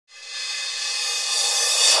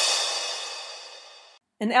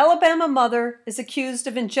An Alabama mother is accused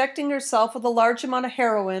of injecting herself with a large amount of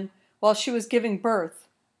heroin while she was giving birth.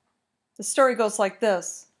 The story goes like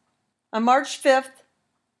this. On March 5th,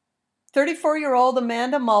 34-year-old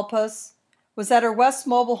Amanda Malpas was at her West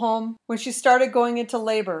mobile home when she started going into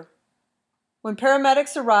labor. When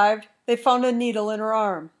paramedics arrived, they found a needle in her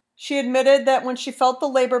arm. She admitted that when she felt the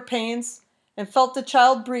labor pains and felt the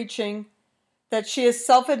child breaching, that she has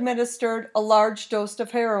self-administered a large dose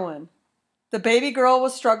of heroin. The baby girl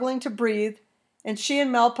was struggling to breathe, and she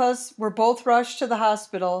and Malpas were both rushed to the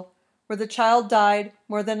hospital, where the child died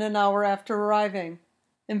more than an hour after arriving.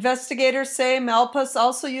 Investigators say Malpas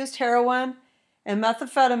also used heroin and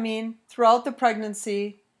methamphetamine throughout the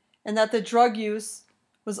pregnancy, and that the drug use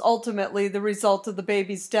was ultimately the result of the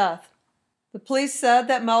baby's death. The police said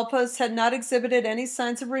that Malpas had not exhibited any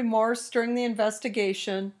signs of remorse during the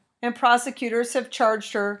investigation, and prosecutors have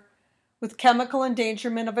charged her with chemical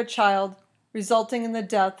endangerment of a child, resulting in the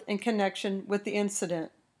death in connection with the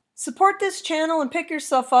incident. Support this channel and pick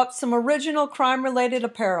yourself up some original crime-related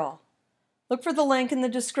apparel. Look for the link in the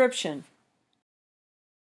description.